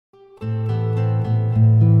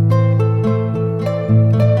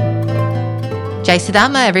Jai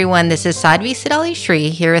Siddhama, everyone. This is Sadhvi Siddhali Shri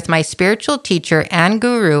here with my spiritual teacher and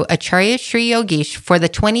guru, Acharya Shri Yogesh, for the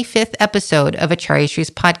 25th episode of Acharya Shri's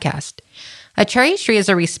podcast. Acharya Shri is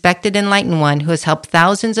a respected enlightened one who has helped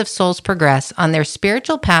thousands of souls progress on their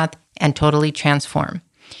spiritual path and totally transform.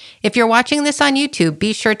 If you're watching this on YouTube,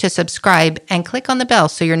 be sure to subscribe and click on the bell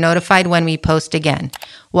so you're notified when we post again.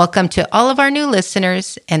 Welcome to all of our new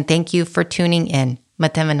listeners, and thank you for tuning in.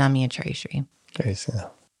 Matevanami Acharya Shri.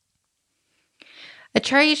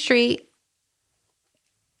 Acharya Shri,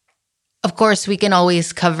 of course, we can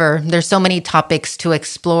always cover. There's so many topics to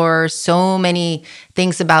explore, so many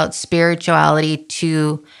things about spirituality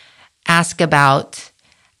to ask about,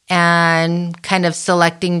 and kind of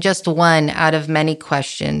selecting just one out of many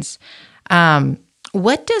questions.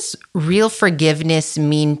 What does real forgiveness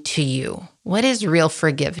mean to you? What is real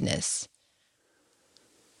forgiveness?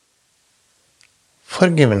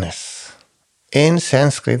 Forgiveness. In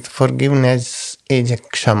Sanskrit, forgiveness is a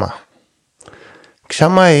kshama.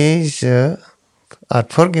 Kshama is, or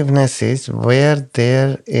forgiveness is where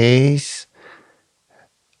there is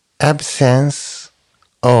absence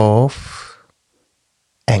of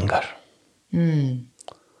anger.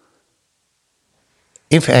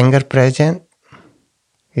 If anger present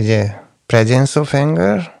is a presence of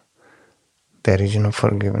anger, there is no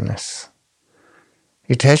forgiveness.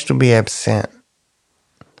 It has to be absent.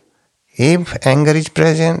 If anger is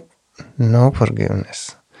present, no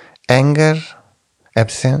forgiveness. Anger,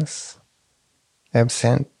 absent,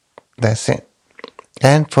 that's it.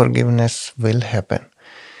 And forgiveness will happen.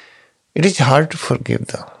 It is hard to forgive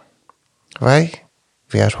though. Why?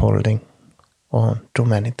 We are holding on to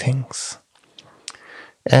many things.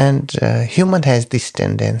 And human has this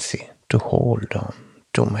tendency to hold on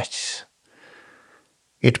too much.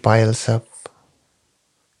 It piles up.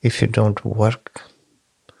 If you don't work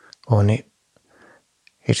on it,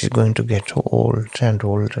 it is going to get old and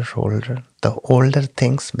older. The older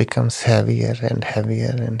things becomes heavier and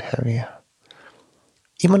heavier and heavier.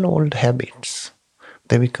 Even old habits,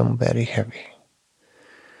 they become very heavy.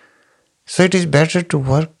 So it is better to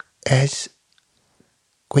work as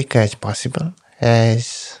quick as possible,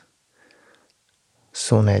 as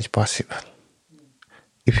soon as possible,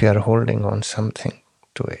 if you are holding on something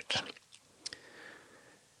to it.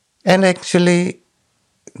 And actually,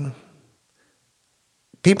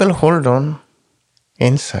 people hold on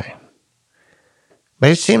inside,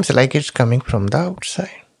 but it seems like it's coming from the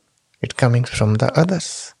outside. It's coming from the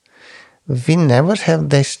others. We never have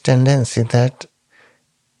this tendency that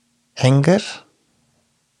anger,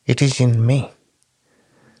 it is in me.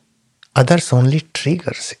 Others only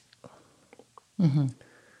triggers it. Mm-hmm.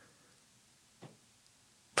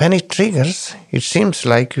 When it triggers, it seems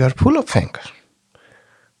like you are full of anger.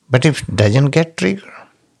 But if it doesn't get triggered,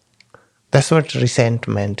 that's what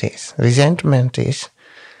resentment is. Resentment is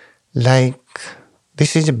like,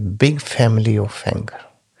 this is a big family of anger.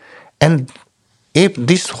 And if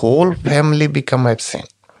this whole family become absent,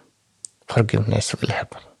 forgiveness will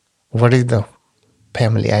happen. What is the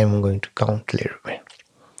family? I am going to count a little bit.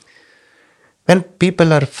 When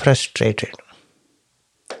people are frustrated,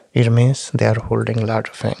 it means they are holding a lot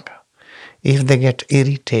of anger. If they get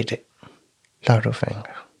irritated, a lot of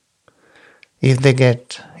anger. If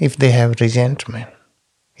they have resentment,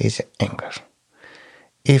 is anger.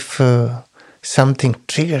 If something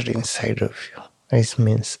triggered inside of you, it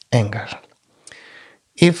means anger.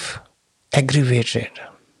 If aggravated,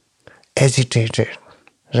 agitated,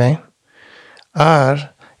 right?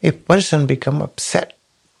 Or if person become upset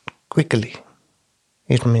quickly,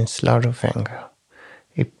 it means lot of anger.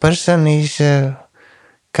 If person is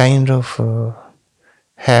kind of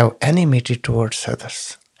have enmity towards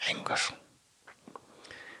others, anger.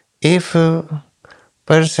 If a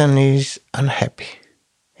person is unhappy,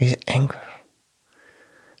 is anger.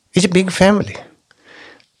 It's a big family.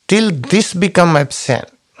 Till this become absent,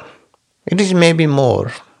 it is maybe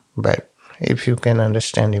more, but if you can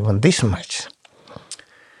understand even this much,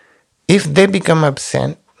 if they become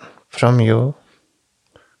absent from you,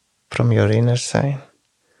 from your inner side,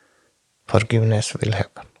 forgiveness will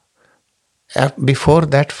happen. Before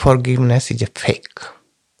that, forgiveness is a fake.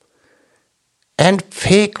 And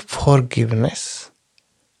fake forgiveness,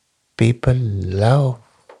 people love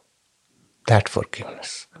that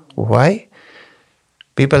forgiveness. Why?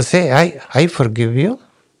 People say, I forgive you.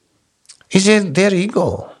 It's their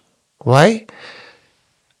ego. Why?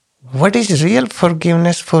 What is real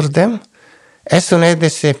forgiveness for them? As soon as they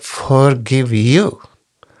say, forgive you,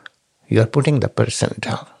 you are putting the person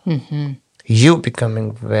down. Mm-hmm. You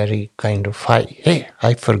becoming very kind of high. Hey,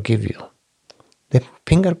 I forgive you. They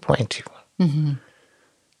finger point you. Mm-hmm.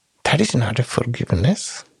 That is not a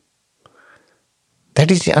forgiveness.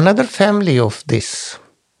 That is another family of this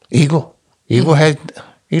ego. Ego has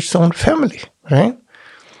its own family, right?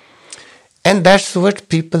 And that's what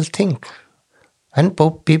people think. And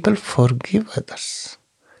people forgive others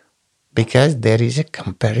because there is a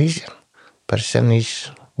comparison. Person is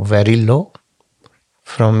very low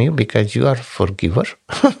from you because you are forgiver,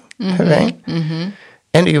 right?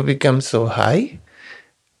 And you become so high.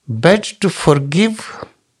 But to forgive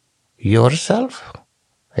yourself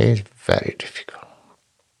is very difficult.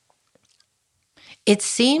 It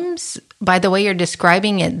seems, by the way you're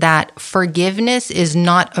describing it, that forgiveness is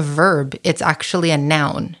not a verb, it's actually a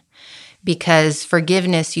noun. Because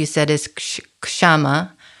forgiveness, you said, is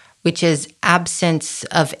kshama, which is absence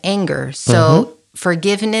of anger. So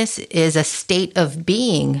forgiveness is a state of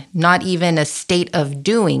being, not even a state of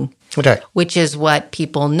doing. Right. Which is what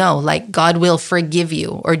people know. Like, God will forgive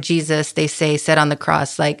you. Or Jesus, they say, said on the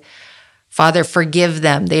cross, like, Father, forgive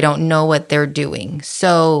them. They don't know what they're doing.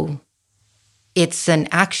 So it's an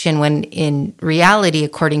action when in reality,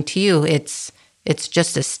 according to you, it's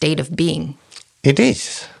just a state of being. It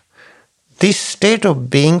is. This state of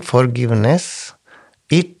being, forgiveness,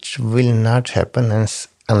 it will not happen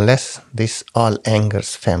unless this all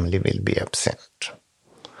angers family will be absent.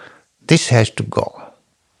 This has to go.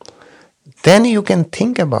 Then you can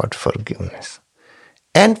think about forgiveness.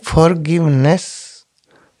 And forgiveness,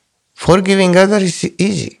 forgiving others is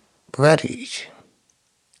easy, very easy.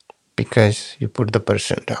 Because you put the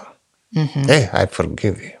person down. Hey, I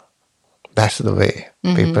forgive you. That's the way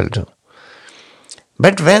people do.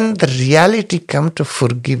 But when the reality comes to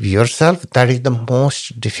forgive yourself, that is the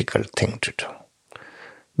most difficult thing to do.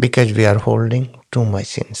 Because we are holding too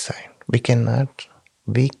much inside. We cannot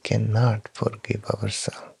forgive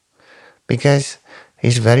ourselves. Because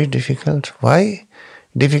it's very difficult. Why?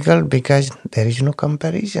 Difficult because there is no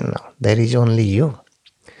comparison now. There is only you.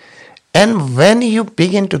 And when you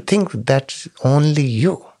begin to think that's only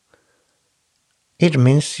you, it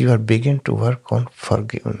means you are beginning to work on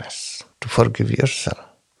forgiveness, to forgive yourself.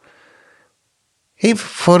 If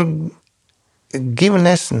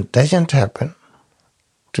forgiveness doesn't happen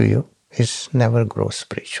to you, it never grows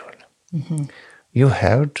spiritual. You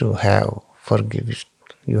have to forgive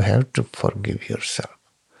yourself.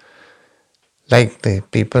 Like the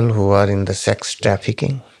people who are in the sex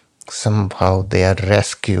trafficking, somehow they are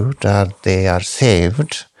rescued or they are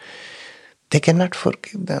saved, they cannot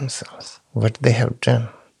forgive themselves what they have done,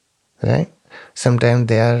 right? Sometimes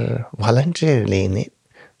they are voluntarily in it.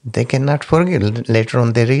 They cannot forgive. Later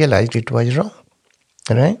on they realized it was wrong,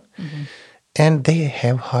 right? And they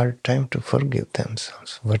have hard time to forgive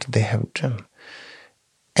themselves what they have done.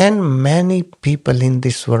 And many people in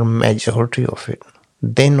this world, majority of it,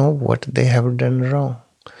 they know what they have done wrong.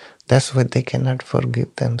 That's why they cannot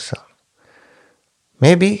forgive themselves.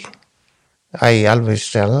 Maybe, I always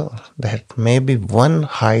tell that maybe one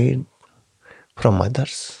hide from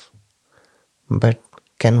others, but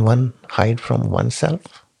can one hide from oneself?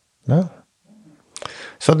 No.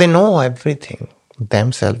 So they know everything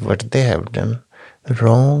themselves, what they have done,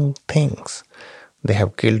 wrong things. They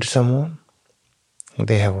have killed someone.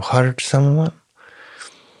 They have hurt someone.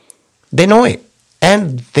 They know it.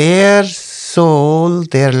 And their soul,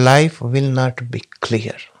 their life will not be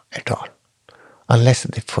clear at all unless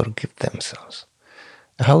they forgive themselves.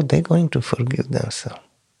 How are they going to forgive themselves?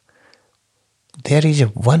 There is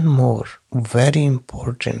one more very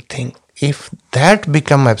important thing. If that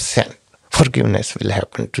become absent, forgiveness will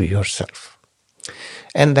happen to yourself.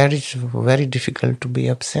 And that is very difficult to be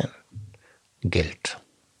absent. Guilt.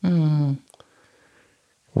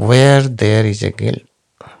 Where there is a guilt,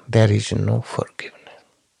 there is no forgiveness.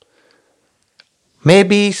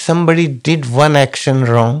 Maybe somebody did one action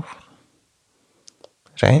wrong,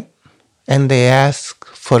 right? And they ask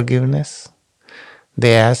forgiveness.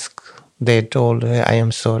 They told, I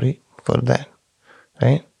am sorry for that,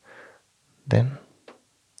 right? Then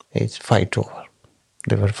it's fight over.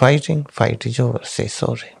 They were fighting, fight is over, say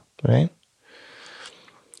sorry, right?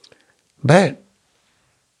 But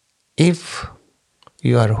if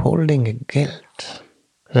you are holding a guilt,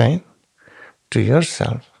 right, to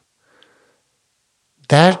yourself,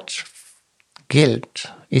 that guilt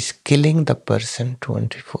is killing the person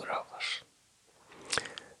 24 hours.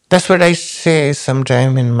 That's what I say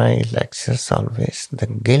sometime in my lectures always. The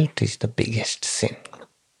guilt is the biggest sin.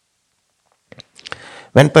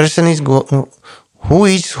 When person is who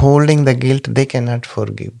is holding the guilt, they cannot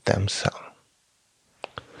forgive themselves.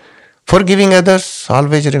 Forgiving others,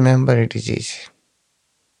 always remember it is easy.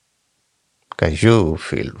 Because you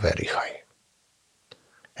feel very high.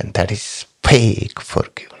 And that is fake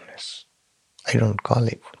forgiveness. I don't call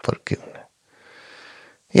it forgiveness.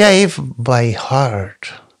 Yeah, if by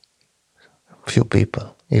heart, few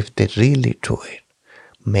people, if they really do it,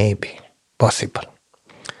 maybe possible.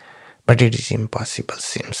 But it is impossible,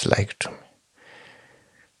 seems like to me.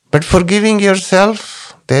 But forgiving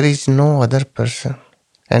yourself, there is no other person.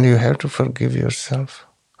 And you have to forgive yourself.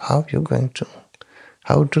 How are you going to?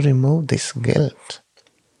 How to remove this guilt?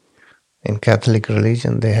 In Catholic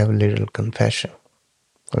religion, they have little confession,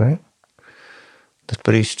 right? The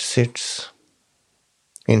priest sits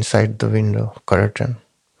inside the window curtain.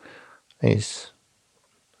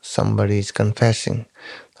 Somebody is confessing,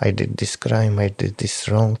 I did this crime, I did this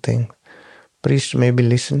wrong thing. Priest may be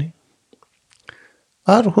listening.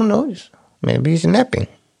 Or who knows? Maybe he's napping.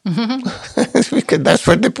 Because that's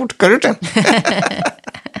what they put curtain.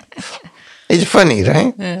 It's funny,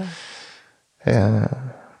 right? Yeah.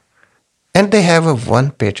 And they have a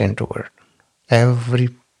one patent word. Every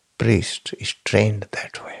priest is trained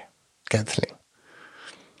that way, Catholic.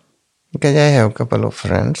 Because I have a couple of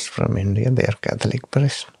friends from India, they are Catholic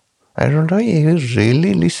priests. I don't know, you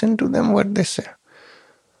really listen to them, what they say.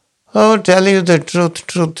 Oh, tell you the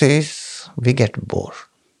truth is, we get bored.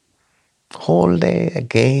 Whole day,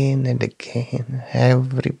 again and again,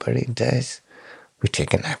 everybody does. We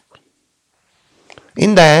take a nap.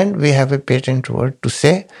 In the end, we have a patent word to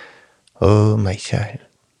say, oh, my child,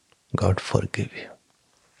 God forgive you.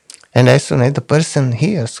 And as soon as the person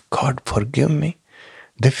hears, God forgive me,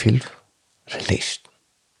 they feel released.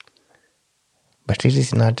 But it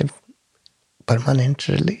is not a permanent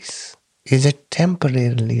release. It is a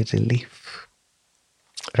temporary relief.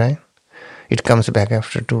 Right? It comes back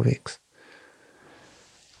after 2 weeks.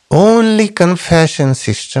 Only confession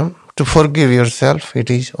system to forgive yourself, it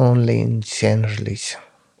is only in Jain religion.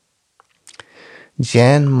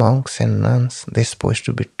 Jain monks and nuns, they're supposed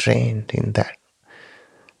to be trained in that.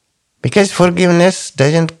 Because forgiveness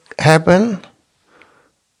doesn't happen,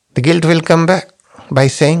 the guilt will come back by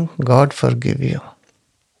saying, God forgive you.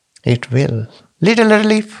 It will. Little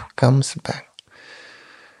relief comes back.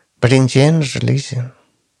 But in Jain religion,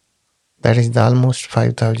 that is the almost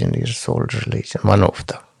 5,000 years old religion, one of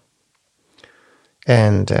them.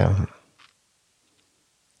 And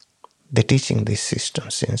they're teaching this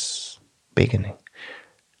system since beginning.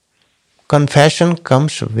 Confession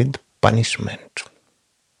comes with punishment.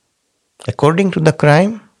 According to the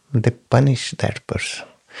crime, they punish that person.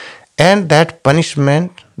 And that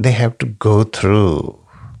punishment, they have to go through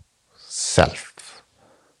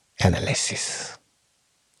self-analysis.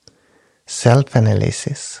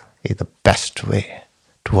 Self-analysis is the best way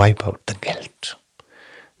to wipe out the guilt.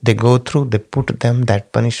 They go through, they put them,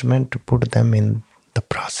 that punishment, to put them in the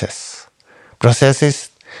process. Process is,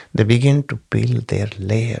 they begin to peel their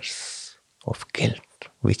layers of guilt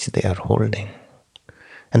which they are holding.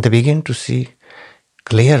 And they begin to see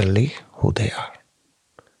clearly who they are.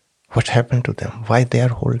 What happened to them? Why they are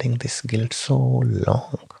holding this guilt so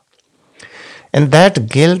long? And that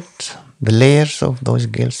guilt, the layers of those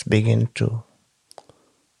guilts begin to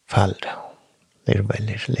fall down. Little by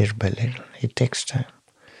little, little by little. It takes time.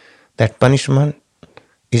 That punishment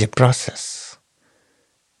is a process.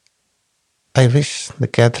 I wish the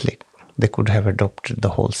Catholic, they could have adopted the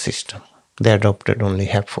whole system. They adopted only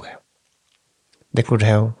halfway. They could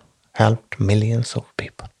have helped millions of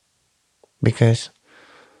people. Because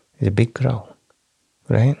it's a big crowd,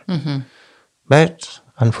 right? Mm-hmm. But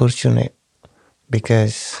unfortunate,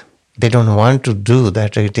 because they don't want to do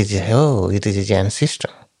that, it is a Jain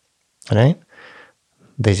system, right?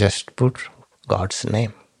 They just put God's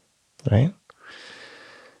name, right?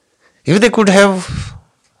 If they could have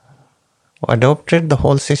adopted the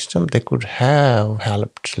whole system, they could have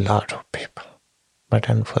helped a lot of people. But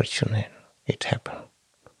unfortunately, it happened.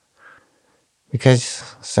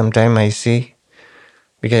 Because sometimes I see,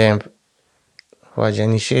 because I was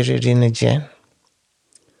initiated in a Jain,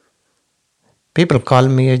 people call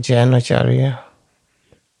me a Jain Acharya.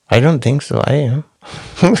 I don't think so, I am.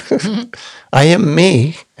 I am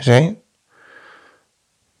me, right?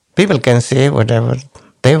 People can say whatever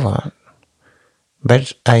they want,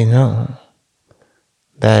 but I know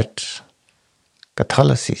that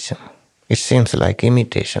Catholicism, it seems like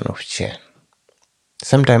imitation of Jain.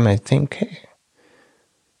 Sometimes I think, hey,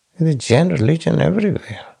 there's Jain religion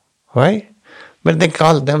everywhere. Why? But they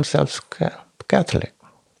call themselves Catholic.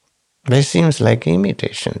 That seems like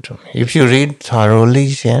imitation to me. If you read thoroughly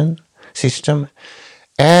Jain system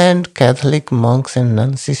and Catholic monks and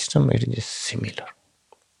nun system, it is similar.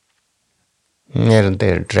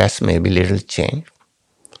 Their dress may be little change,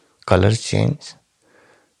 color change,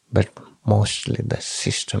 but mostly the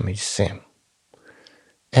system is same.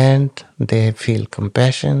 And they feel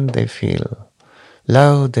compassion, they feel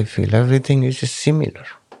love, they feel everything is similar.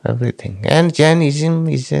 everything. And Jainism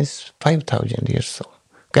is just 5,000 years old.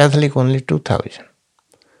 Catholic only 2,000.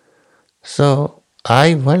 So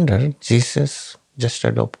I wonder, Jesus just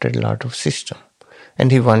adopted a lot of system.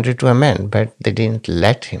 And he wanted to amend, but they didn't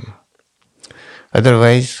let him.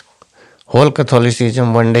 Otherwise, whole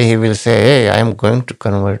Catholicism, one day he will say, hey, I am going to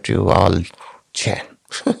convert you all Jain.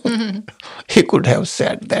 He could have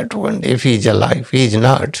said that one day if he is alive. He is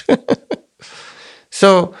not.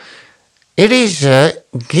 So it is,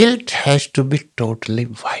 guilt has to be totally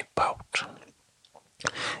wiped out.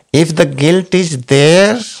 If the guilt is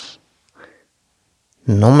there,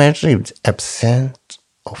 no matter if it's absent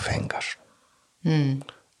of anger,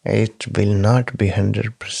 it will not be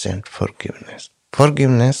 100% forgiveness.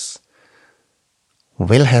 Forgiveness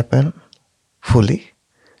will happen fully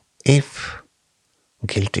if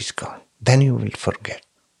guilt is gone. Then you will forget.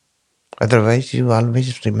 Otherwise, you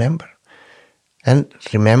always remember. And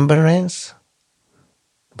remembrance,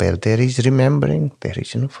 where there is remembering, there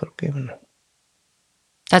is no forgiveness.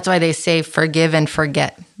 That's why they say forgive and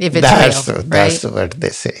forget if it's real, right? That's what they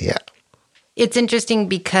say, yeah. It's interesting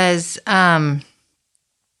because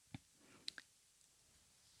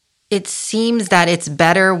it seems that it's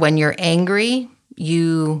better when you're angry,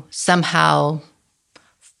 you somehow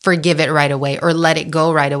forgive it right away or let it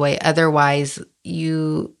go right away. Otherwise,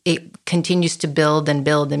 it continues to build and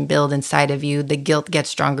build and build inside of you. The guilt gets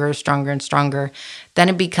stronger, stronger, and stronger. Then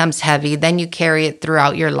it becomes heavy. Then you carry it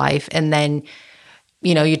throughout your life. And then,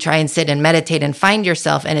 you try and sit and meditate and find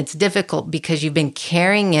yourself. And it's difficult because you've been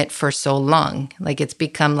carrying it for so long. Like it's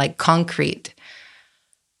become like concrete.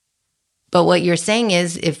 But what you're saying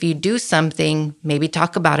is if you do something, maybe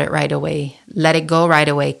talk about it right away, let it go right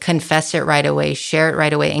away, confess it right away, share it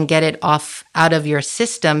right away, and get it out of your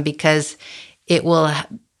system because it won't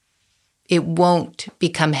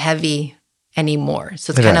become heavy anymore.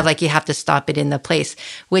 So it's kind of like you have to stop it in the place,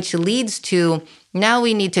 which leads to now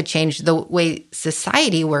we need to change the way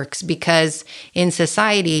society works because in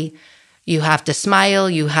society, you have to smile,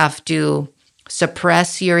 you have to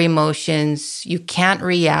suppress your emotions. You can't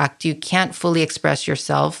react. You can't fully express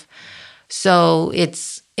yourself. So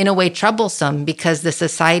it's in a way troublesome because the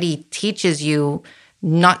society teaches you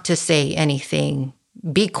not to say anything,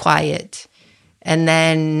 be quiet. And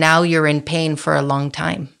then now you're in pain for a long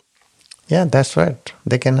time. Yeah, that's right.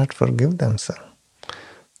 They cannot forgive themselves.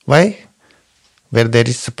 Why? Where there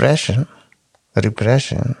is suppression,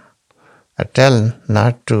 repression, I tell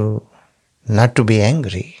not to be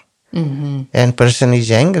angry. Mm-hmm. And person is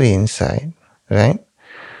angry inside, right?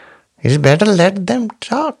 It's better let them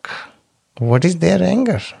talk. What is their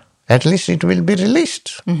anger? At least it will be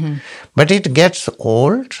released. Mm-hmm. But it gets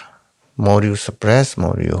old. More you suppress,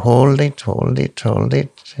 more you hold it.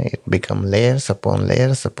 It becomes layers upon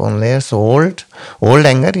layers upon layers. Old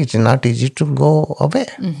anger is not easy to go away.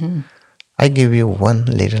 Mm-hmm. I give you one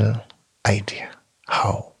little idea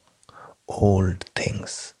how old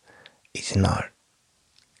things is not.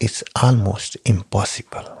 It's almost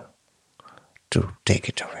impossible to take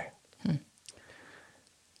it away.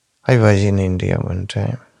 I was in India one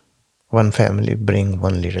time. One family bring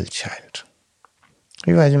one little child.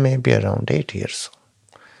 He was maybe around 8 years old.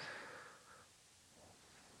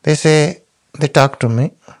 They talk to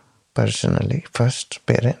me personally, first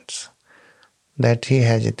parents, that he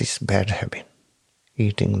has this bad habit,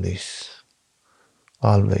 eating this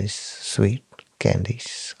always sweet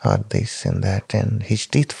candies or this and that, and his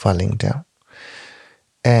teeth falling down.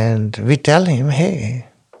 And we tell him, hey,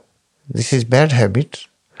 this is bad habit.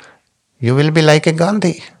 You will be like a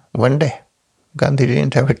Gandhi one day. Gandhi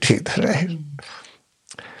didn't have a teeth, right?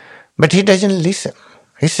 But he doesn't listen.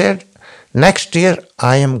 He said, next year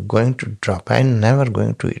I am going to drop. I'm never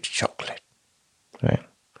going to eat chocolate, right?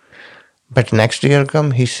 But next year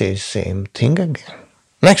come, he says same thing again.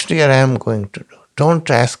 Next year I am going to do. Don't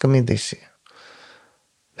ask me this year.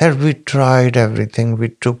 That we tried everything. We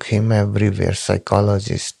took him everywhere,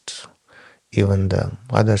 psychologists, even the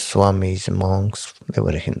other swamis, monks, they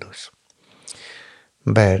were Hindus.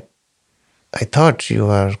 But I thought you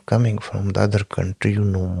are coming from the other country, you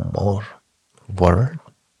know more world.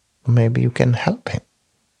 Maybe you can help him.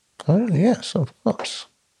 Well, yes, of course.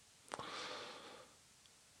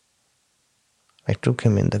 I took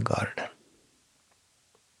him in the garden.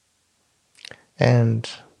 And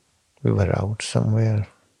we were out somewhere.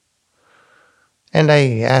 And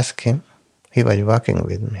I asked him, he was walking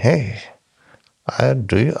with me, hey, are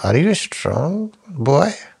you a strong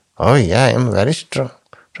boy? Oh yeah, I am very strong.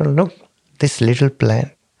 So look, this little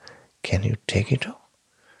plant, can you take it off?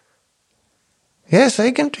 Yes,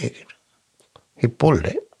 I can take it. He pulled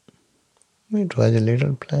it. It was a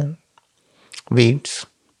little plant. Weeds.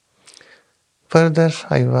 Further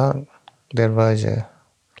I walked, there was a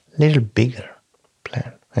little bigger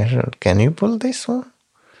plant. I said, can you pull this one?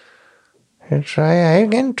 He try, I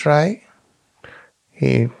again try.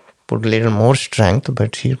 He put a little more strength,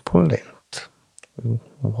 but he pulled it.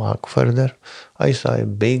 Walk further, I saw a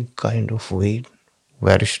big kind of weed,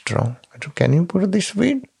 very strong. I said, can you pull this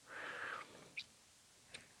weed?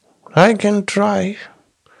 I can try.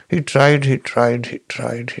 He tried.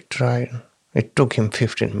 It took him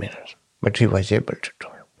 15 minutes, but he was able to do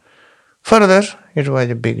it. Further, it was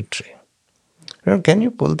a big tree. Can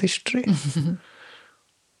you pull this tree?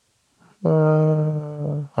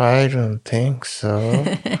 I don't think so.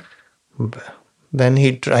 Then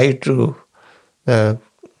he tried to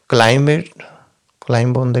climb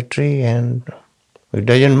on the tree, and it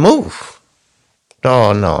doesn't move.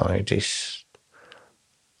 Oh no, it is.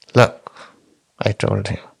 Look, I told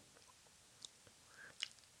him,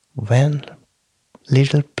 when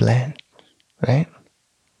little plant, right,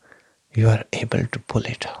 you are able to pull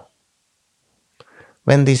it out.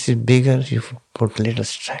 When this is bigger, you put little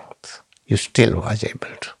strength. You still was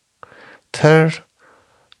able to. Third,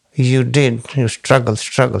 you struggle.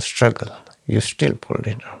 You still pulled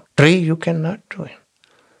it out. Tree, you cannot do it.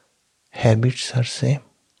 Habits are same.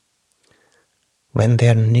 When they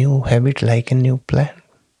are new habit, like a new plant,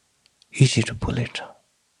 easy to pull it out.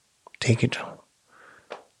 Take it out.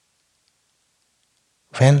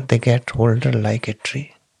 When they get older like a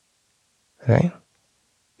tree, right?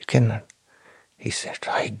 You cannot. He said,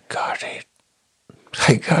 I got it.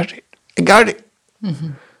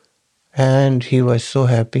 Mm-hmm. And he was so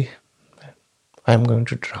happy. I'm going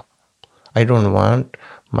to drop. I don't want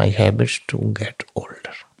my habits to get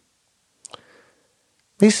older.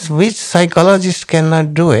 Which psychologist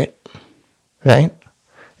cannot do it, right?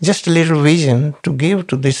 Just a little vision to give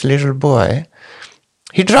to this little boy.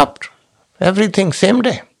 He dropped everything same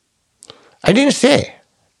day. I didn't say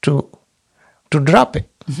to drop it,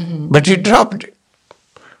 but he dropped it.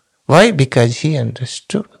 Why? Because he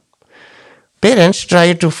understood. Parents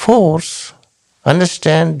try to force,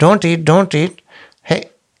 understand, don't eat.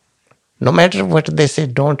 Hey, no matter what they say,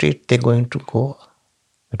 don't eat, they're going to go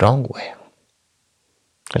wrong way.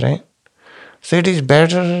 Right? So it is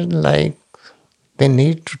better, like, they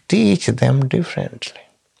need to teach them differently.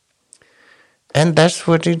 And that's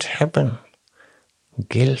what it happened.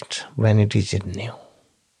 Guilt, when it is new.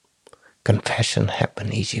 Confession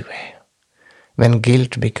happen easy way. When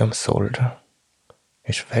guilt becomes older,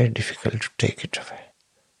 it's very difficult to take it away.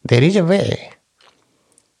 There is a way.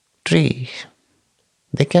 Trees,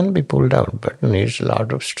 they can be pulled out, but needs a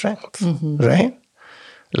lot of strength, right?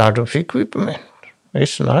 A lot of equipment.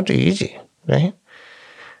 It's not easy, right?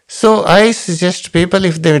 So I suggest people,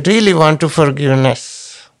 if they really want to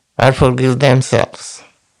forgiveness or forgive themselves,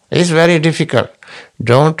 it's very difficult.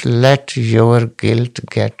 Don't let your guilt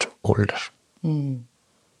get older.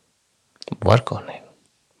 Work on it.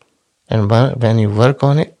 And when you work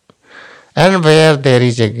on it, and where there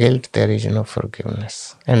is a guilt, there is no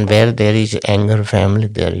forgiveness. And where there is anger, family,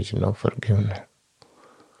 there is no forgiveness.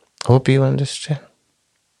 Hope you understand.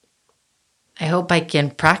 I hope I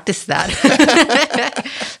can practice that.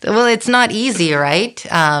 Well, it's not easy, right?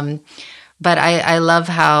 But I love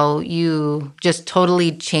how you just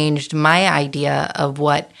totally changed my idea of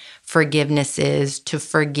what forgiveness is, to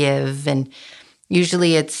forgive. And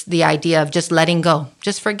usually it's the idea of just letting go.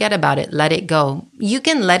 Just forget about it. Let it go. You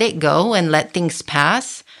can let it go and let things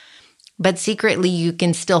pass, but secretly you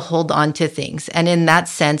can still hold on to things. And in that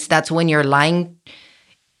sense, that's when you're lying.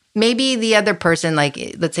 Maybe the other person, like,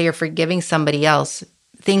 let's say you're forgiving somebody else,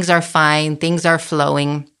 things are fine, things are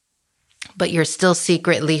flowing, but you're still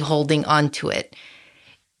secretly holding on to it.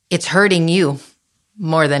 It's hurting you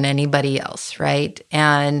more than anybody else, right?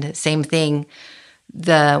 And same thing,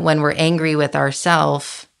 when we're angry with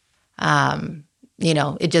ourselves,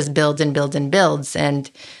 it just builds and builds and builds.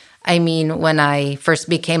 And I mean, when I first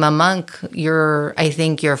became a monk, I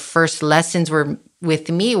think your first lessons with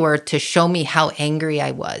me were to show me how angry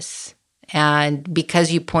I was. And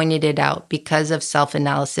because you pointed it out, because of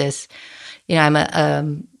self-analysis,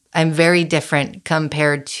 I'm very different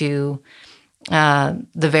compared to the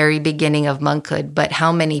very beginning of monkhood. But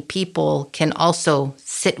how many people can also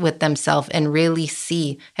sit with themselves and really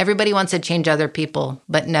see? Everybody wants to change other people,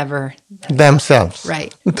 but never themselves.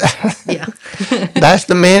 Right. Yeah. That's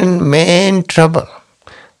the main trouble.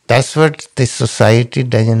 That's what the society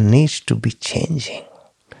doesn't need to be changing,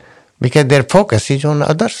 because their focus is on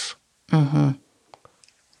others. Mm-hmm.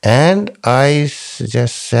 And I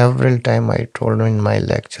suggest several times, I told them in my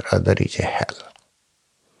lecture, other is a hell.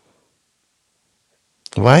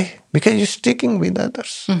 Why? Because you're sticking with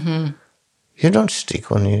others. Mm-hmm. You don't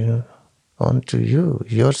stick on onto you,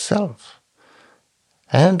 yourself.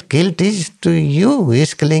 And guilt is to you,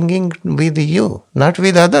 is clinging with you, not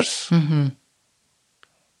with others. Mm-hmm.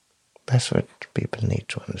 That's what people need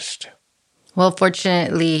to understand. Well,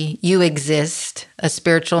 fortunately, you exist, a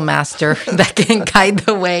spiritual master that can guide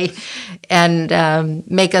the way and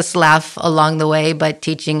make us laugh along the way, but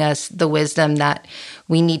teaching us the wisdom that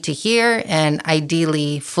we need to hear and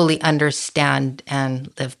ideally fully understand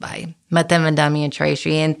and live by. Matam Vandami Acharya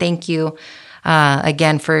Sri, and thank you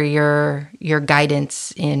again for your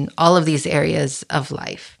guidance in all of these areas of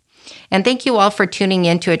life. And thank you all for tuning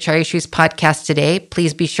in to Acharya Sri's podcast today.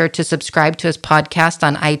 Please be sure to subscribe to his podcast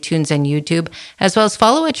on iTunes and YouTube, as well as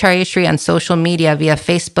follow Acharya Sri on social media via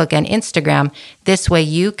Facebook and Instagram. This way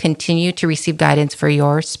you continue to receive guidance for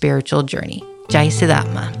your spiritual journey. Jai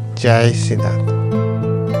Siddhartha. Jai Siddhartha.